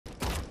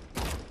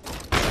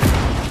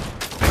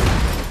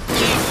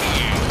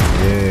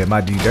Yeah, my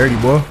D dirty,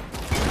 boy.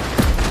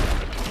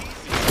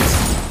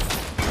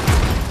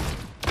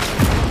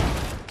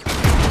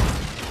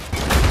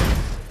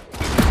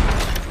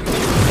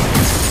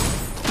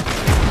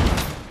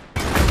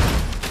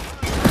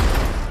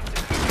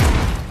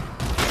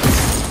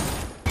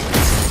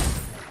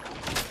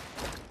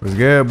 What's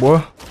good,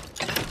 boy?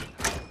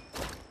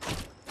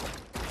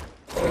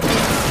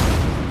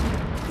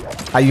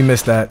 How you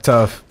missed that?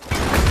 Tough.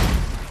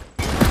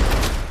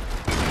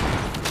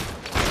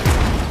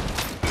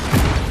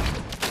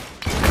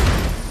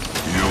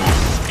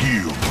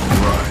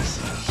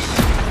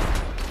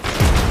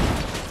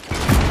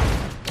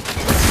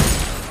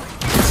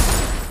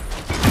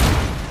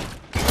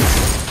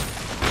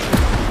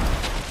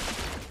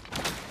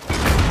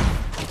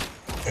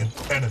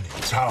 Enemy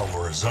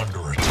tower is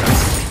under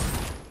attack.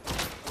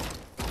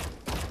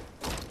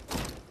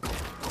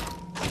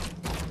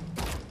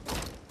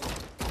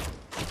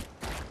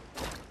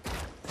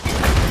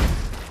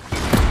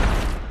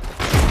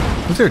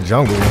 What's their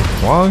jungle?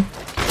 Wong?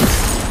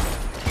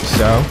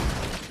 So?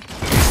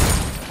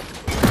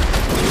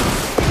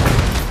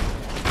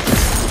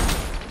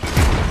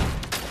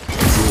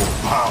 Your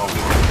power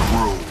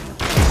grows.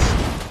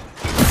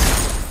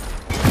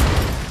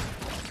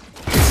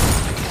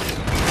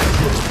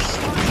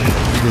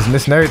 Just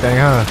missing everything,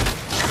 huh?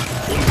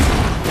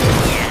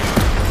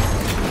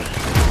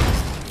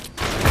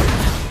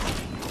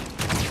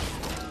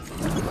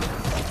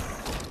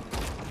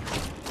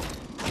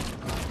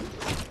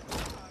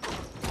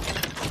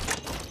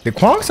 Did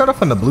Kwong start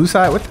off on the blue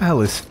side? What the hell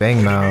is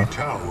Fang Mao?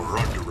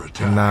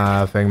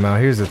 Nah, Fang Mao.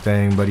 Here's the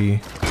thing, buddy.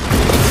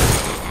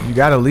 You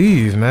gotta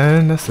leave,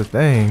 man. That's the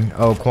thing.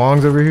 Oh,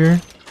 Kwong's over here.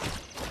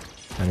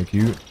 Kinda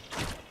cute.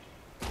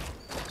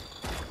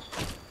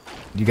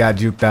 You got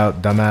juked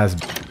out, dumbass.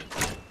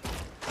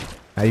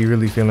 How you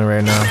really feeling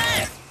right now?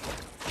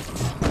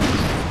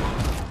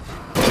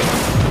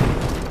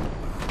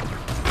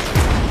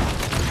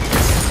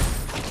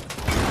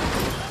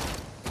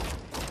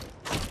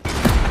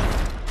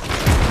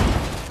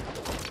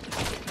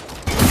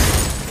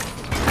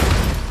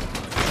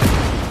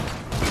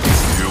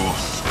 Your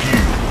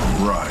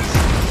skill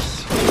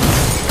rises.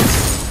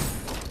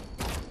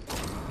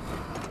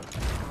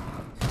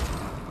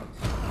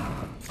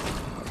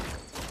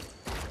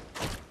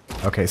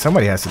 Okay,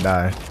 somebody has to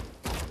die.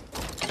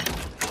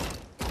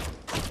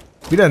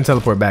 If he doesn't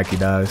teleport back, he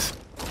dies.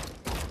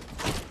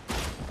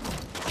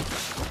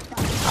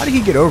 How did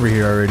he get over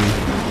here already?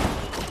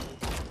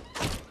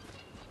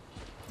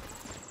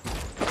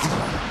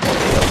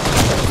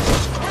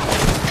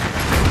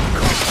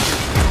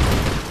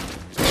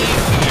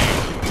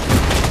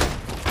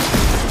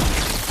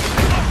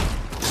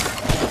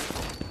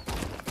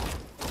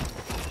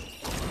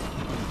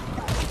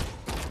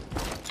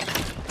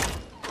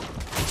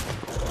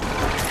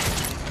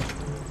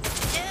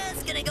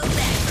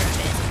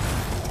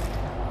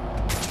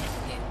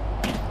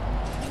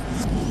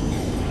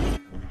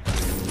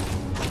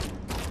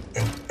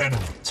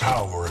 Enemy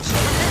tower is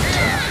under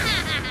attack.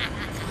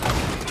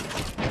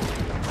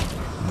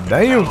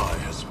 Damn. Ally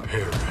has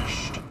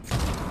perished.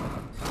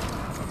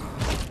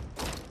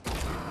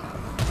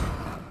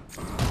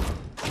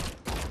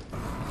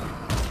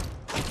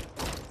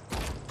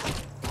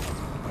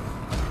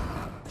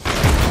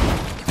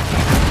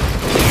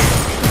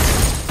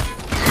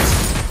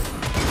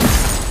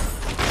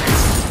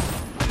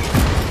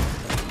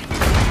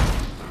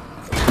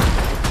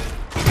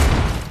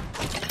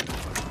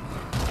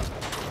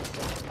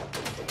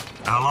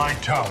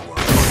 Allied tower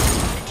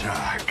under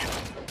attack.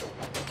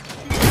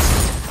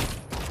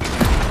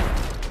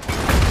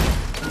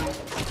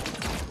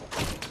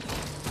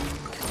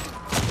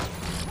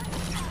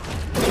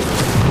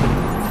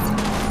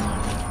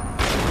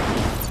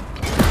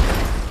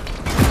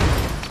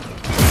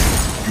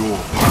 Your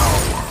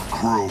power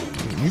grows.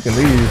 You can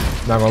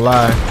leave, not gonna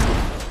lie.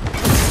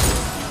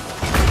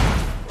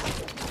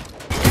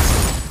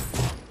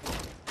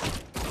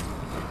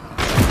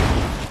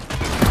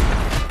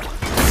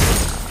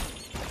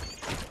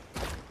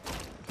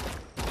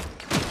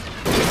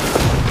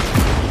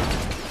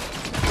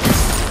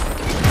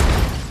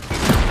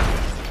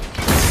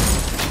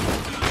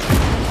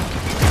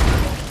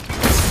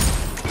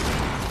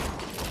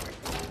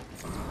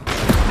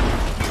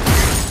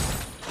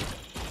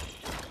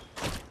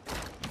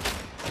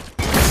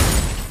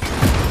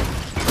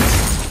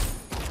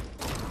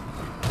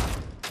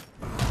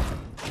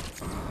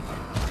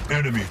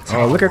 Enemy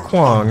Oh, look at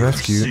Kwong,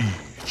 that's cute.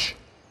 siege.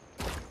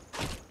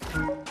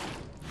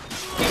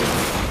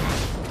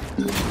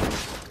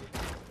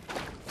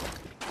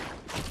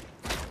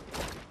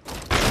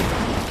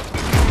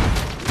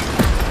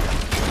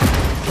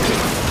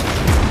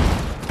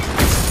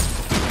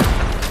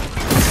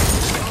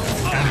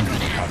 Enemy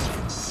has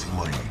been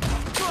slain.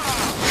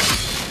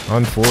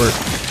 On fort.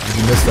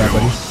 You missed that,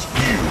 buddy. Your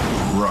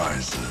skill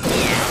rises.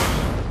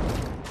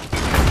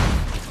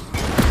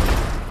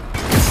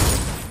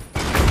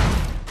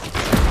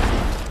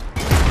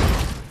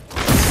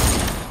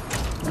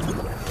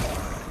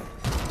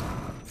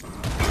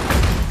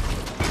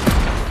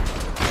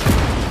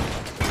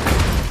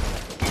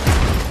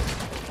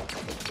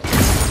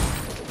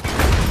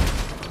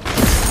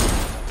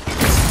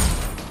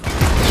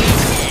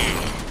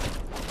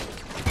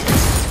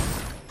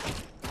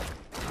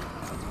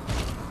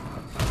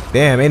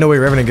 Damn, ain't no way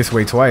Revenant gets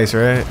away twice,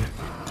 right?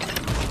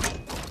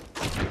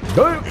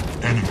 Damn.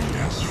 Enemy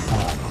has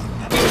fallen.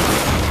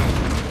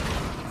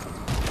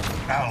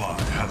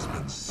 Ally has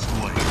been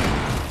slain.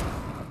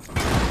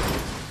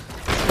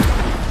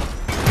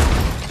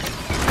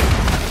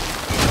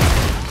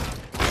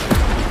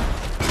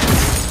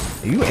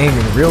 You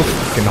aiming real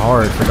fucking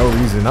hard for no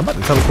reason. I'm about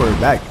to teleport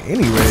it back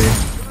anyway.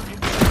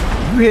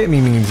 You hit me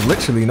means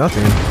literally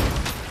nothing.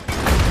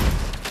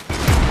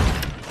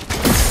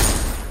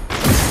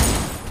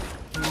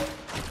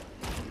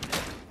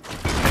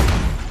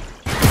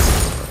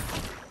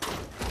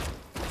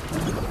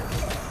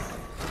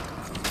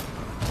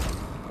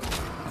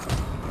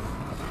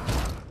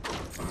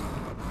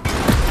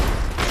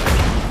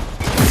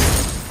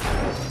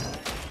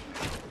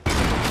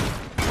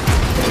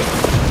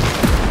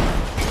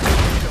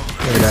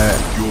 Look at that.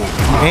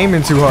 You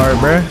aiming too hard,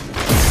 bruh.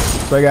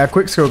 So I got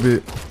quick scope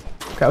it.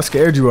 Look how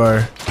scared you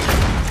are.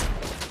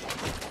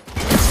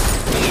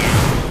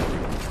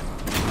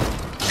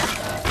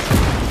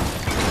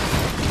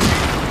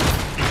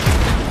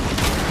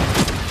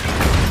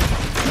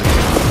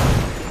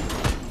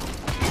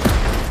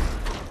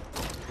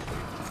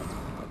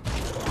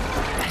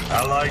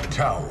 Allied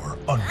tower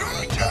under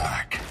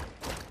attack.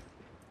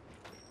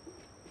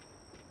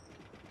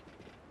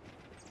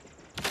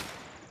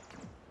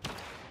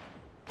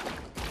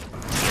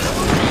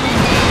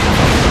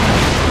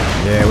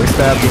 Yeah, we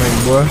stabbed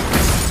him, boy.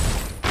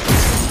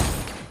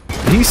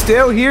 He's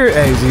still here.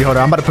 Hey, Z, hold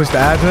on. I'm about to push the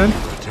ads in.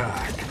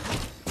 Attack.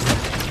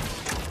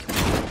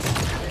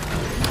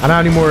 I don't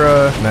have any more,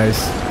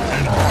 nice.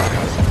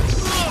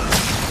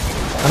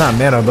 I'm not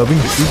mana, but we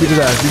beat his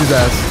ass, beat his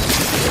ass.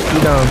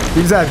 Beat down.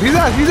 Beat his ass, beat his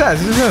ass, beat his ass.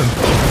 This is him.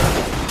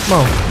 Come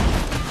on.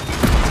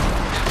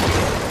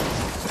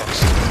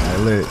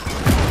 Alright, lit.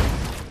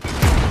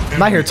 I'm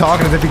not here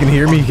talking as if he can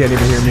hear me. He can't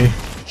even hear me.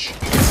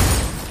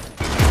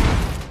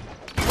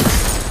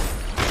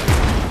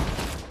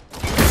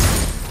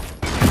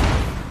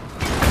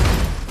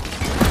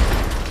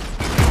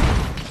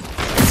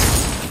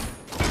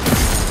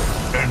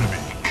 Enemy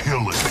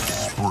killing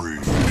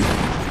spree.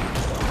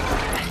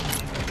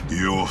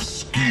 Your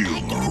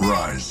skill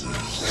rises.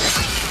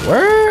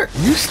 Where?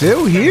 You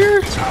still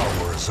here?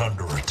 Tower is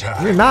under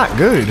attack. You're not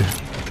good.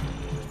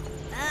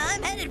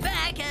 I'm headed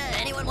back.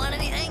 Anyone want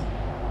anything?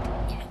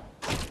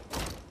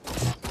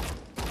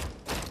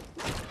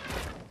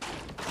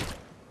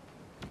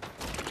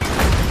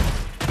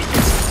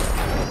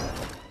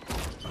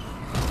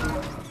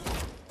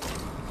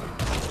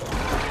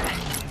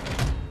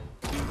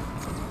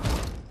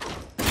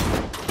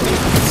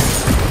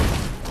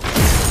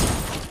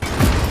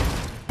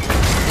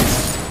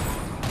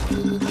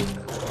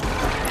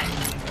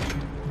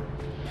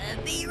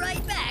 Be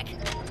right back.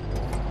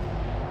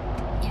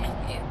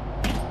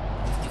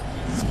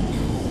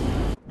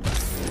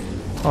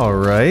 All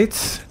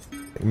right.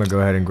 I'm gonna go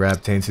ahead and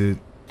grab tainted.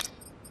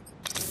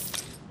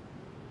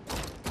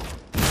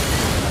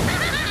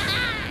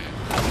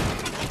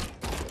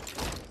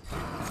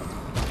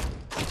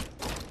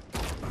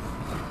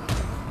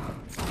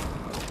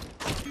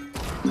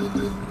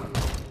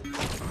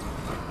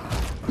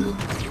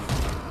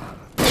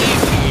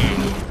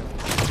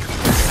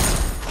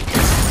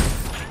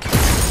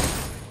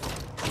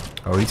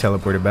 Oh, he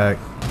teleported back.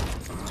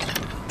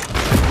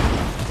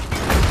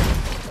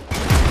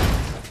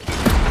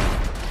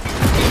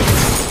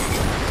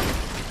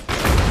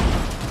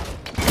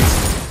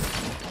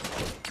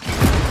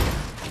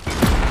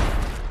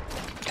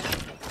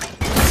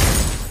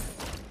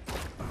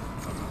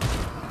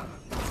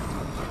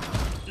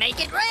 Make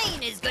it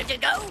rain is good to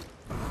go.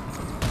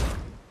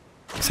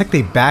 It's like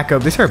they back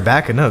up. They start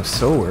backing up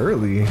so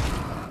early.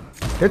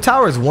 Their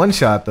tower is one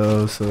shot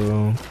though,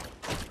 so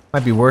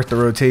might be worth the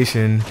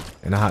rotation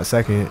in a hot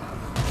second.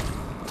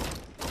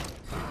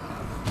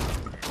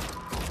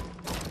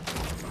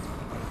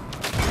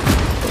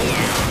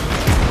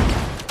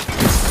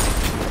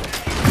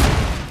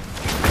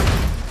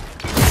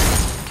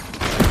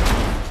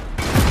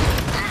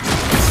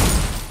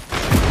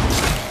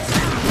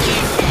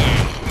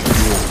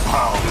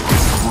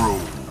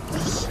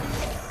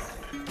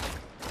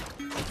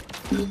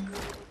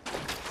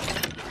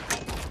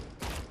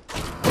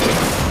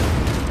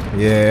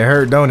 Yeah, it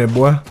hurt, don't it,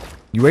 boy?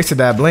 You wasted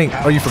that blink.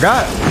 Oh, you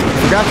forgot?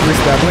 You forgot to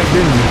waste that blink,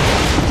 didn't you?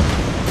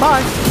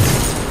 Bye.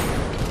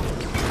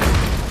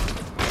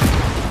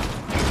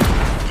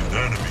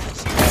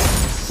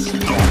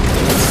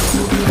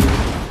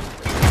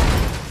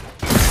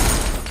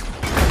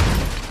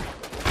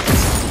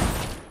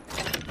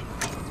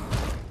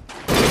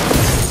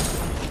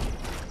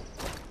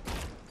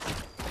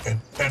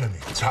 An enemy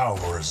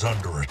tower is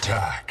under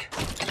attack.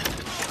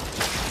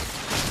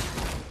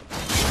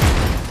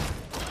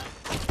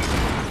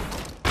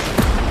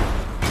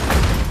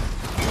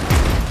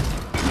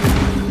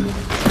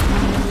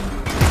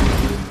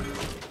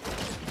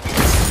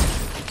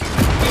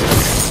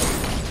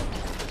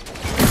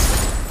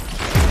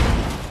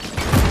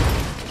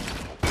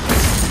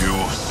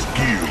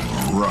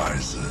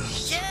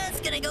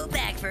 Just gonna go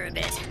back for a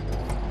bit.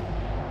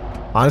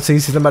 Honestly,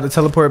 since I'm about to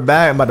teleport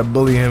back, I'm about to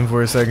bully him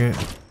for a second.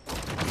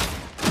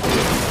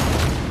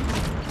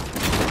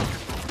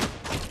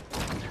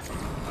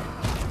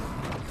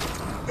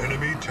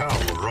 Enemy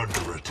tower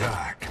under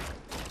attack.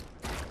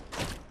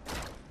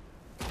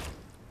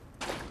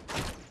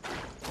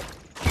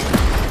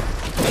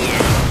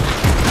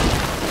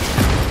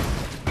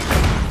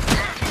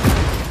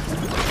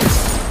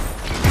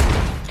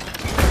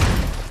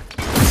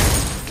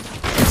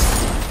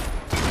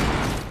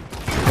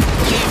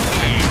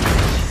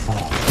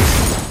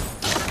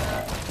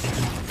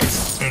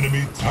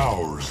 Enemy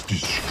towers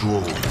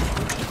destroyed.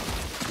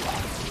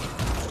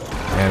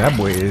 Man, that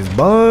boy is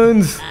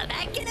buns.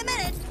 Back in a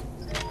minute.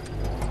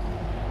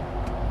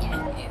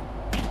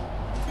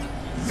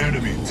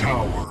 Enemy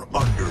tower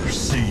under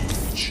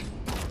siege.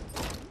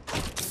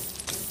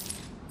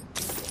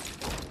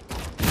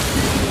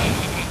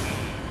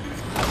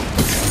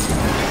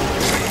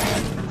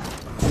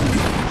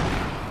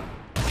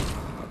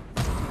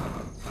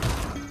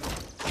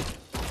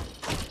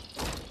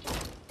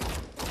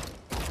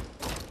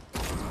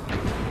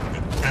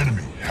 An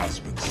enemy has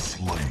been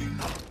slain.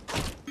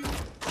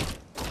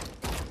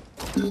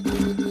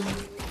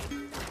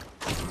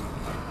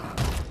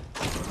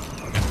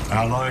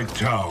 Allied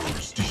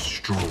towers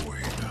destroyed.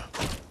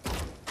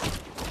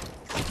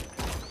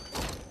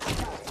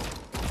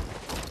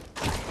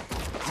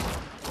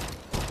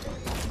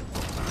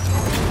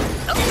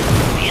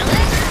 Feel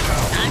it?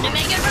 Time to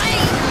make it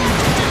rain.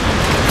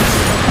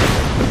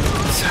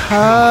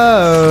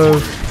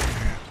 Tough.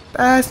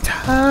 That's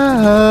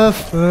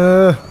tough.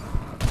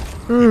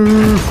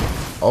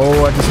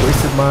 Oh, I just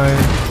wasted my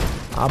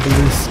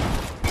obelisk.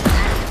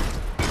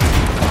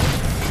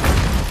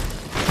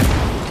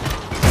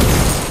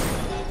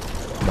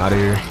 I'm out of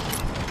here.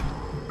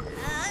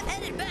 I'm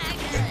headed back.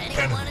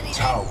 Anyone want Enemy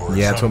anything? tower.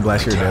 Yeah, Twin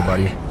Blast, you're dead,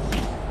 buddy.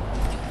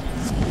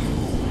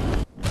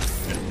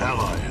 An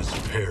ally has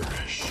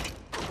perished.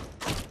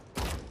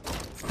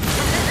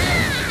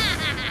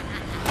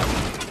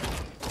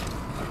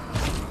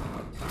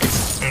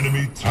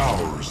 Enemy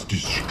towers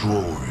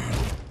destroyed.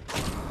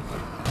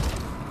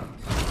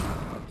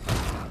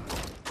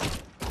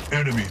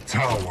 Enemy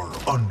tower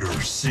under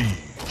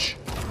siege.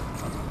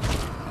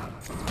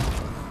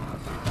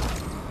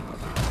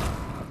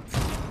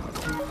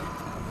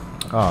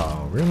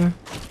 Oh, really?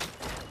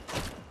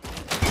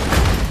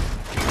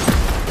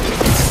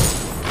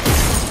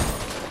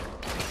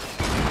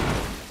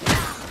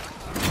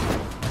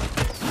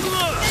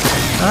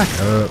 Back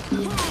up.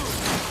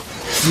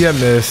 You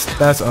missed.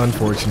 That's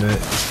unfortunate.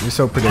 You're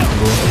so predictable.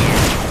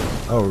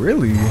 Oh,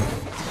 really?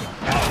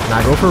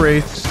 Nah, go for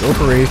Wraith. Go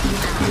for Wraith.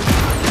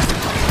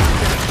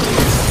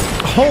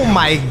 Oh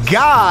my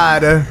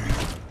god!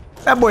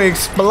 That boy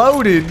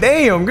exploded.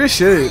 Damn, good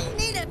shit.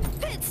 Need a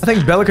pit I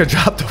think Bellica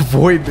dropped the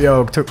void.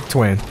 Yo,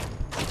 twin.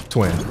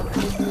 Twin.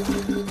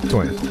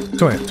 Twin.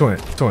 Twin. Twin.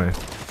 Twin.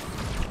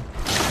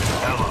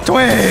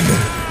 Twin!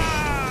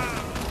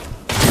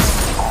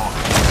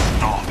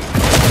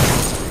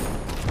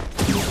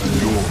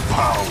 Your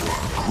power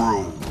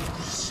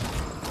grows.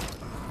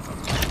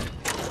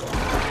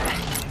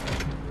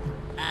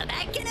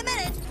 back in a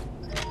minute.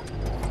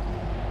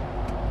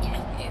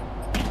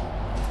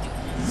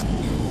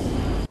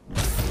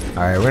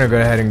 Alright, we're gonna go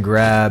ahead and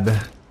grab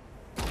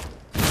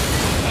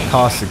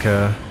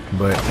Caustica,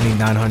 but I need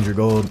 900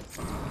 gold.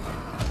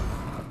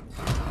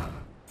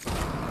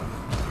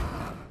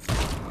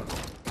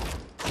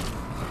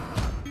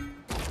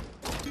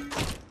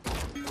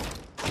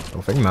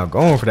 Don't think I'm not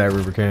going for that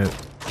river camp.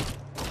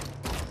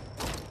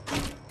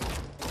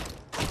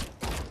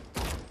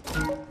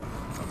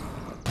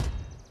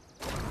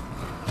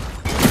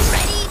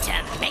 Ready to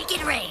make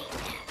it rain.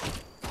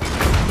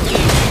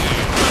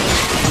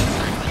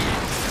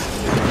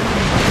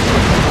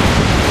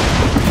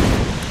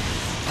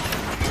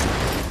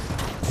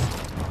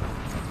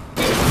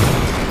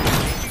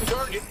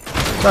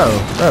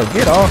 Bro,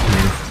 get off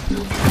me.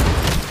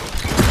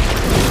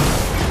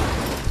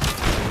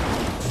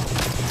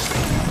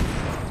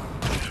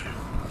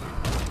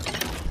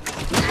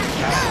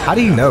 How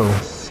do you know?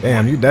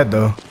 Damn, you dead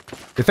though.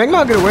 Did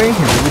Fengmao get away?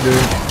 He really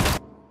did.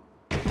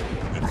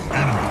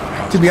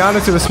 To be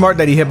honest, it was smart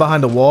that he hid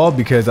behind the wall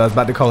because I was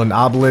about to call an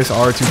Obelisk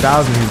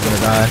R2000. He was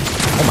gonna die.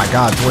 Oh my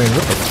god, Dwayne,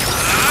 what the?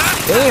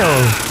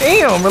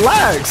 Damn,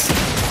 relax.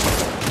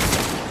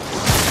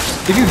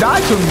 If you die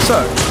to him, you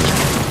suck.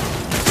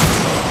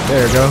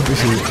 There you go. We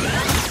see.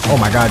 Oh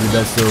my god, you're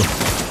dead still.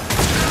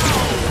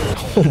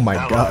 Oh my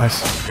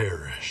gosh.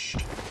 Perished.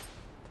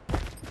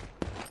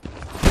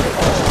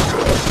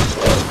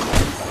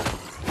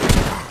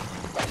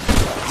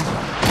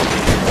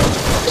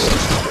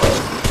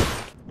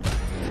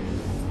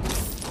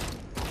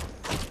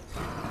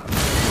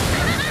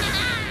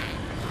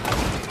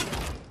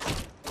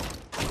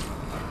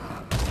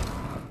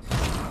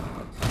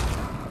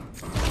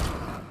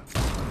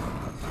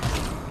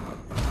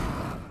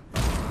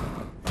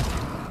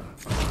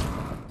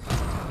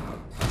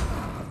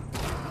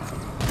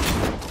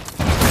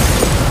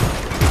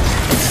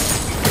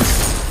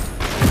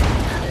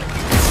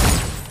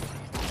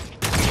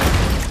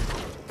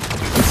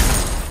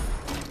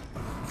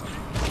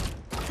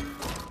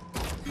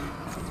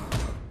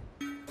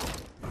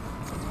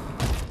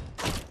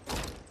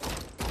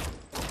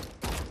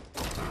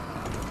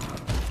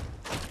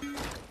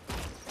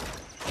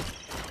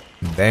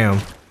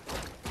 Damn.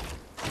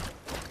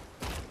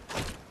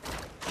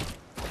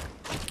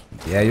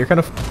 Yeah, you're kind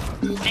of.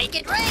 Make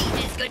it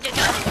rain is good to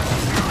go.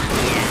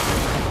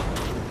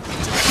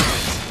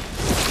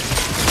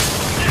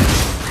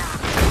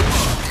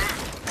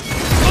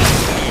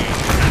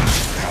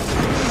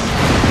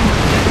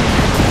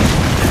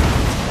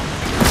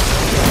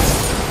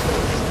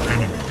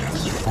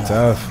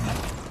 Tough.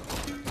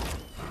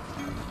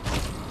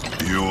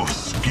 Your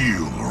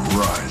skill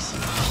rises.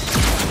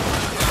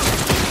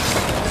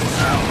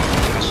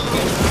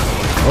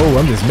 Oh,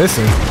 I'm just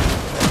missing.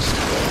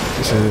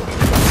 Shit.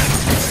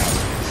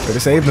 Could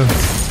have saved him.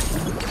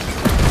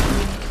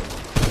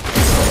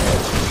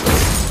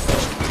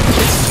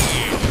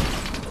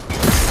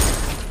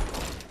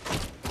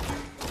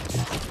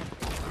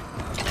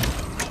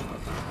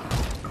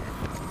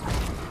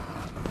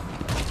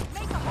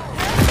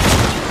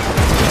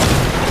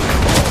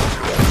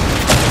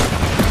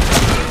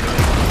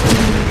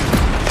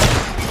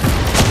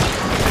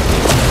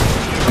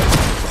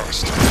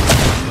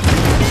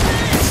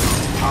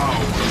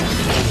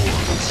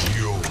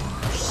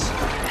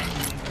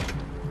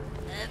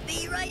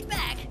 Be right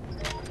back.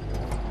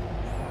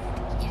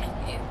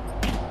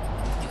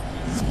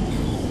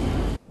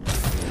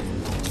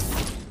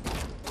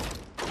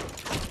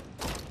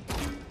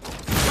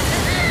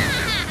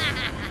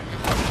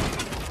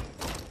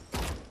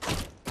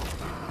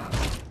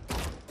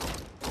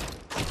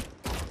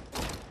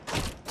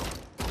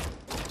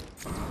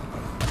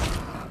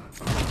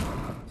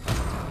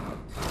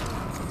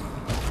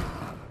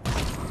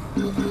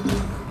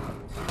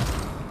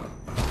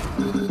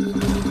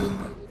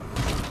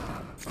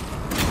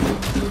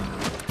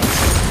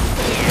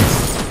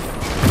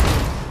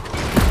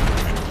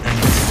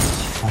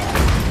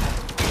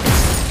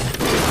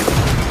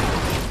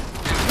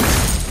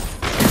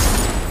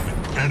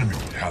 Enemy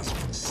has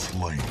been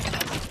slain.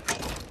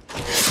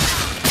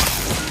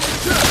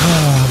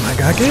 Oh my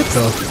god, get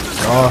the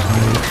f off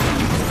me.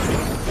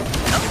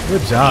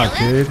 Good job,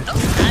 kid. Time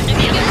to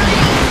make it rain.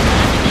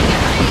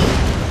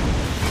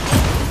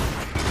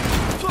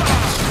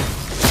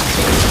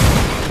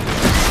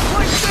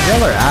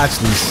 Y'all are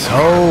actually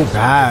so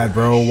bad,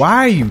 bro. Why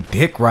are you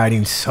dick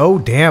riding so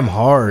damn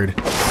hard?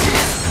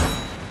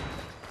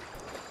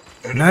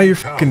 Now you're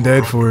fucking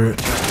dead for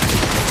it.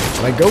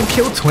 Like, go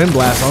kill Twin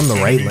Blast on the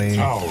right lane.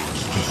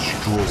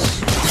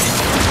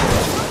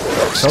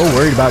 So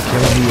worried about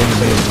killing me in the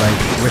mid, like,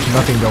 with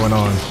nothing going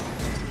on.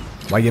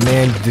 While your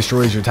man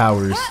destroys your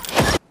towers.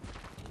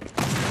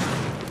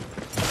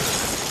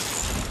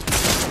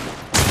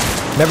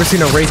 Never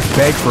seen a wraith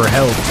beg for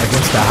help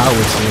against the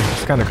Howitzer.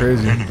 It's kind of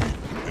crazy. An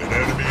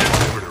enemy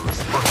inhibitor is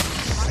under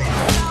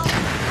siege.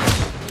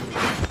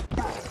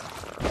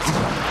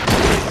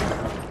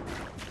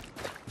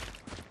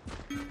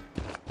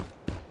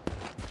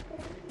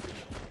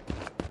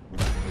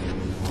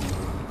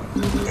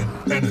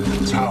 An enemy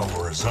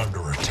tower is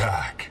under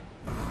attack.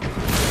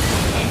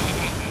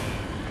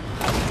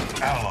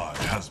 Ally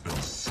has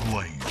been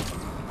slain.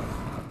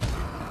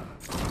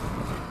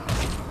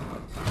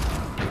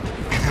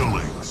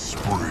 Killing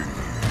spree.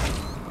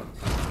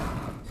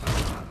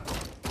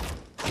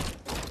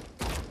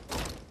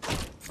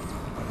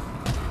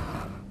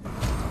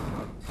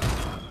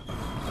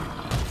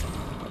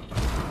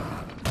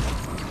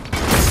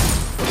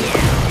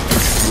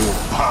 Your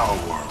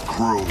power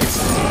grows.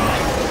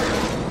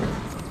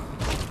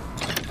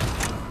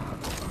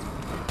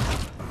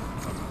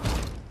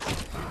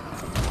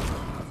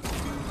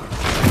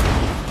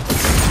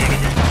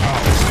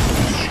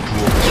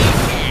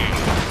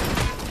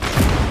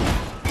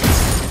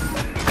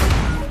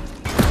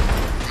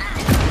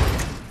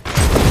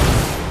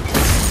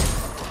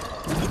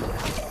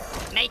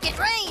 Make it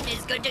rain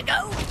is good to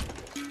go.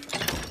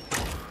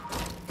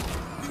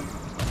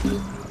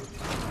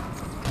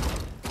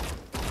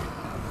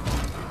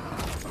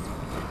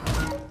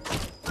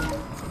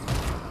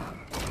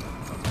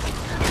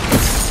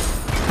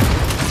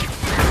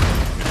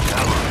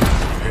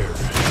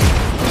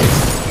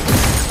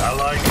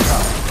 Allied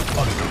tower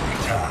under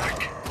attack.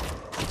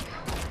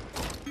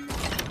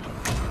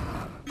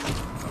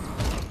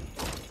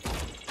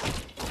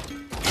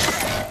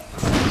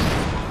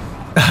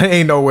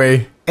 Ain't no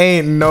way.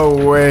 Ain't no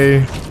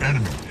way.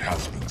 Enemy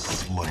has been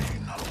slain.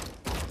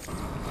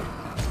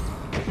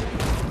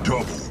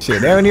 Double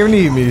Shit, they don't even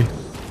need me.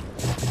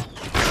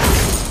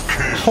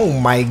 Oh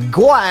my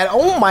god.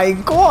 Oh my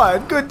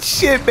god. Good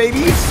shit,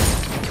 baby.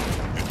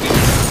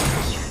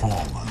 has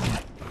fallen.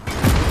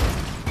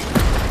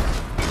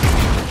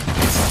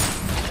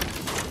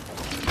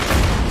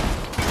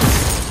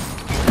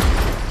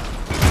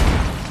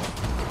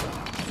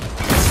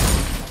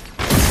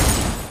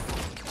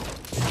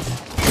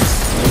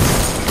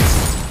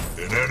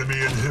 An enemy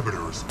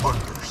inhibitor is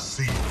under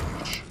siege.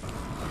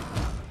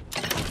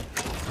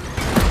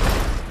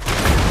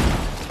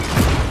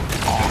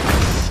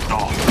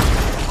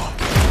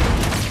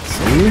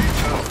 See?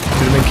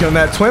 Should have been killing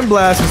that Twin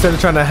Blast instead of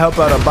trying to help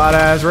out a bot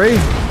ass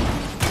wraith.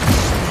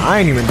 I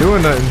ain't even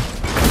doing nothing.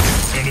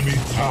 Enemy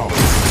tower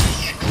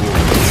destroyed.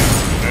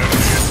 An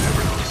enemy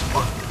inhibitor is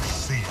under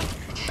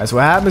That's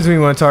what happens when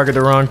you want to target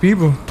the wrong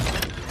people. Enemy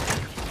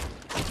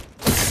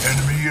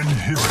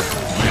inhibitor.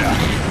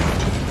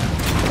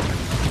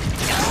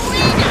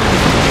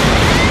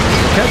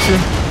 Catch him.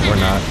 Or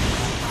not.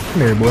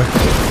 Come here, boy.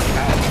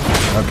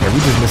 Okay, we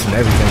just missing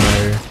everything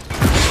right here.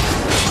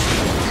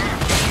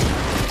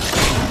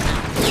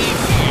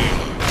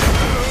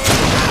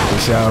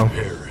 Good show.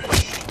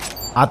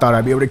 I thought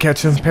I'd be able to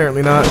catch him.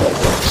 Apparently not.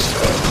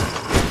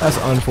 That's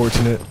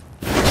unfortunate.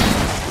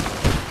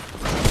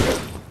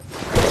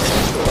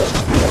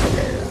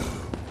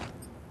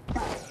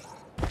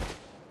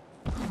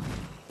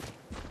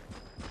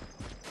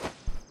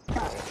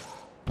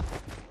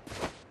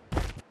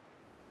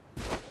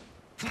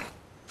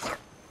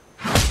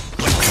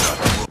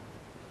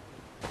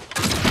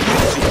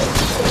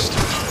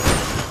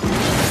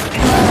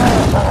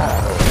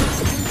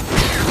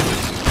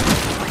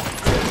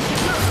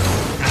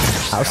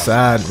 How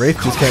sad.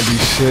 Wraith just can't do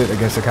shit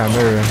against a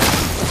Chimera.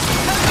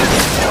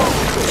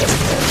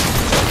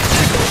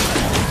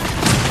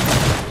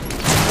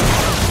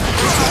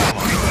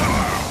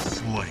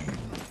 Slain.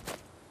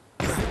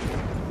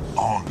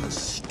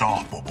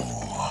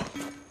 Unstoppable.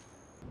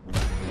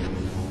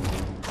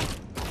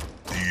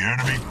 The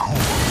enemy core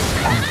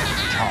under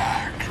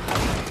attack.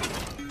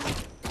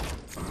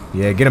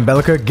 Yeah, get him,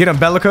 Bellica. Get him,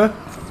 Bellica.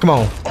 Come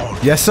on.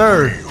 Yes,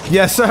 sir.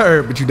 Yes,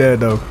 sir. But you dead,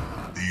 though.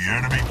 The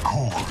enemy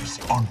core's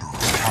under attack.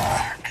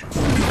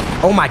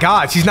 Oh my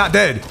god, she's not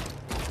dead.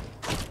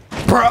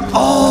 Bro,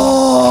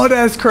 oh,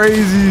 that's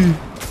crazy.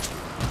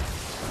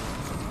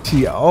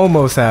 She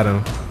almost had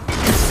him.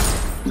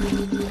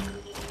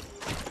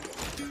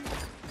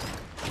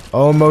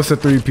 Almost a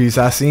three-piece.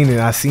 I seen it.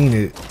 I seen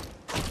it.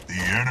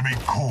 The enemy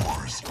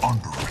core's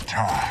under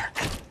attack.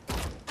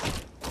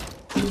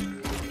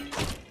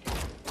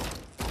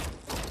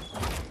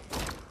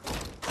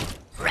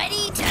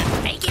 Ready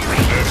to make it rain.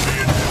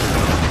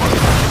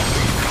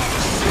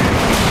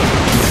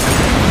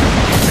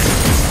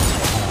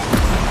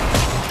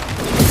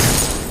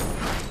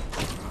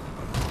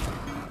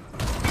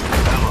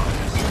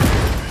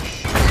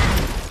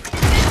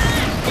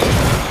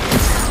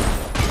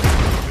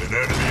 An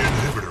enemy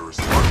inhibitor is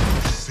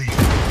under siege.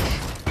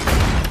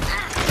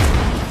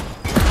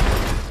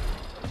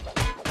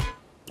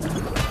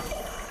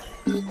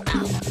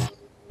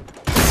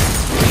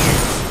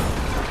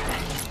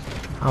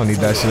 I don't need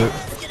that shit.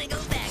 Gonna go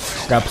back.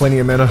 Got plenty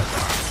of mana.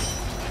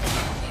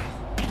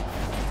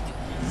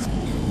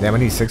 Damn, I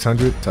need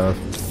 600. Tough.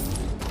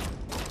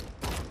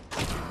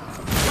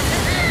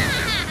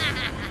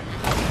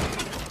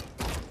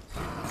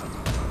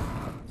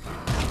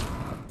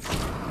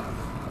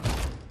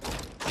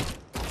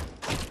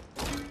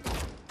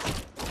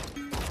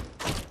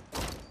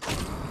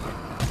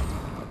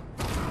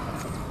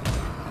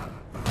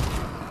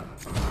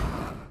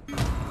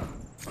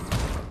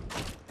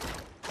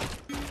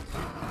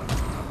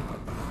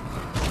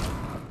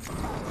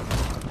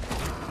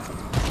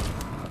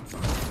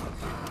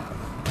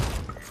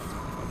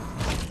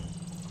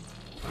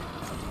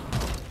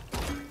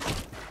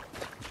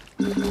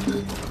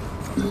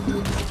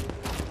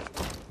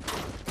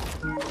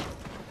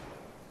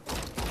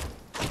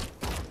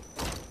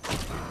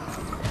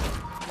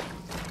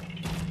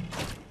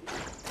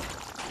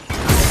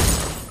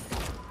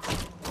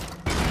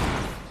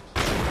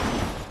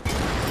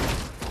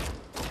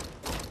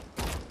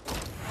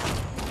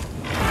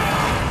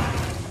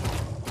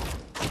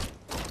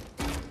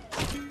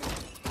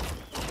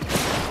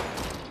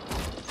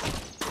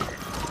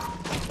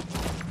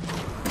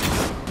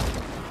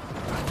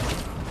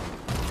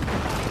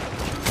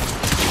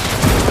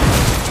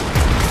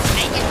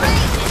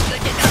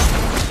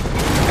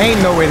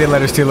 Ain't no way they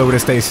let her steal over the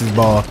stasis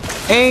ball.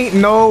 Ain't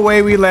no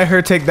way we let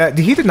her take that.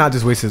 He did not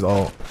just waste his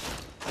ult.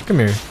 Come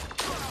here.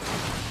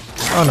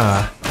 Oh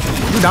nah.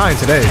 You dying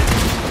today.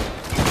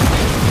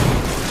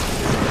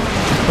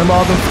 Remember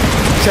all the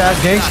chat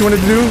ganks you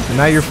wanted to do?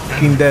 Now you're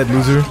fucking dead,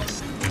 loser.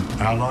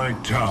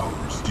 Allied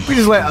towers. We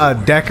just let a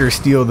Decker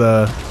steal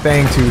the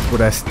Fang Tooth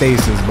with a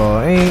stasis ball.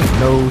 Ain't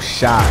no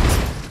shot.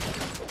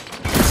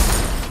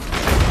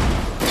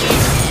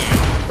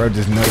 Bro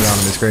just nutty on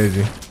him. It's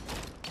crazy.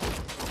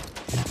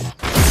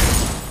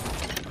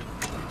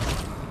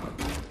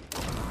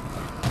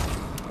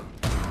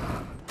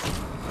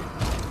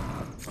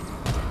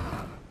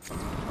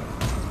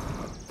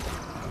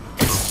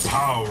 The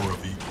power of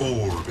the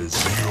orb is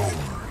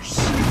yours.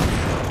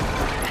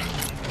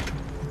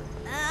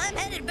 I'm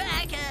headed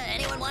back.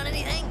 Anyone want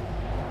anything?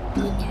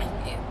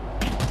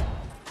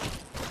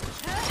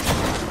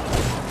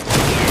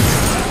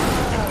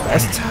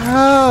 That's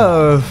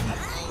tough.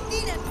 I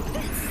need a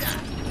pit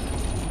stop.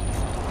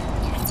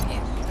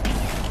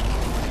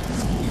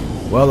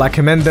 Well, I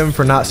commend them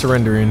for not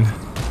surrendering.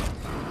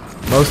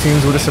 Most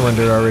teams would have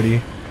surrendered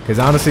already. Because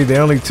honestly, they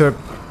only took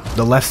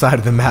the left side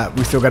of the map.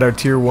 We still got our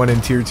tier 1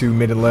 and tier 2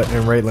 mid and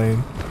right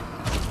lane.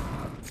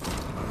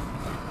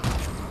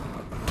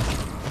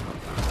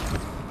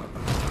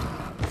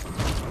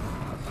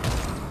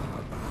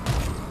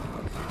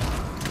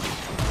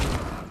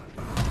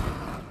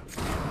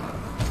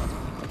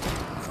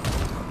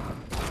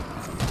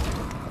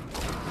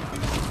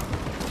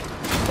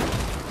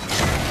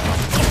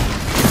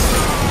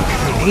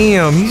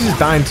 Damn, he's just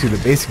dying to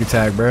the basic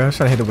attack, bro. I was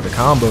trying to hit it with a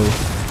combo.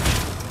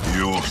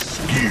 Your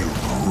skill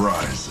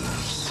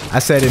rises. I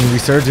said in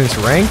Resurgence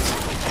ranked.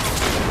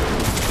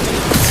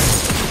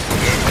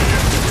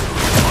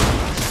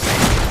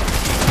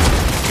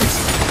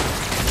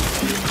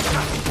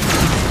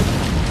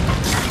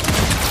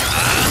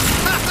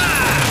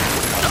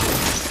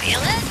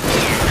 Feel it?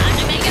 Time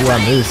to make it Ooh, I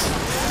right. missed.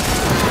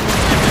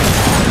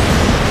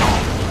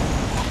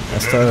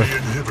 That's tough.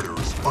 Enemy inhibitor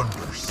is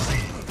under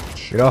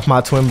siege. Get off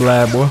my twin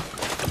blad, boy.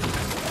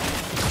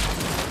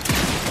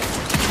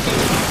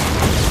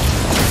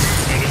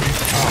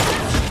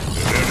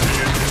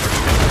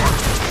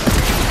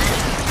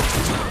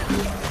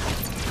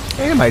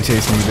 Ain't nobody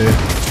chasing you, dude.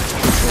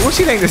 What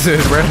you think this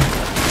is, bro?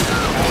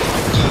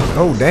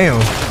 Oh, damn.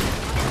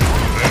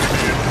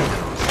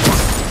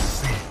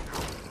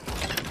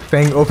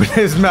 Fang opened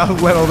his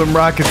mouth, let all them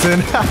rockets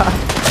in.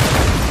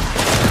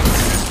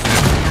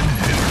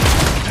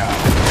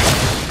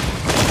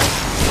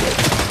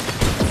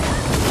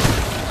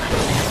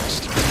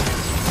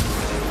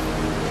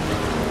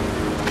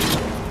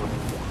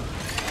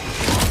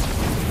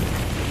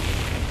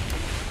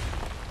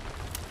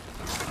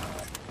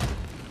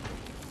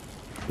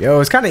 Yo,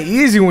 it's kind of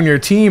easy when your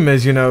team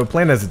is, you know,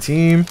 playing as a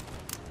team.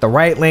 The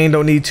right lane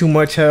don't need too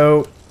much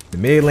help. The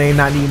mid lane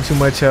not needing too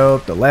much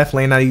help. The left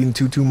lane not needing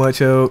too much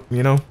help,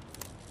 you know?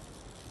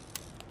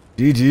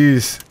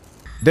 GG's.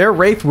 Their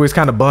wraith was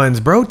kind of buns.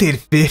 Bro did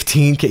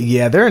 15k.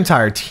 Yeah, their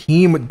entire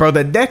team. Bro,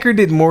 the Decker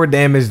did more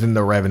damage than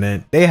the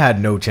Revenant. They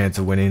had no chance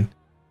of winning.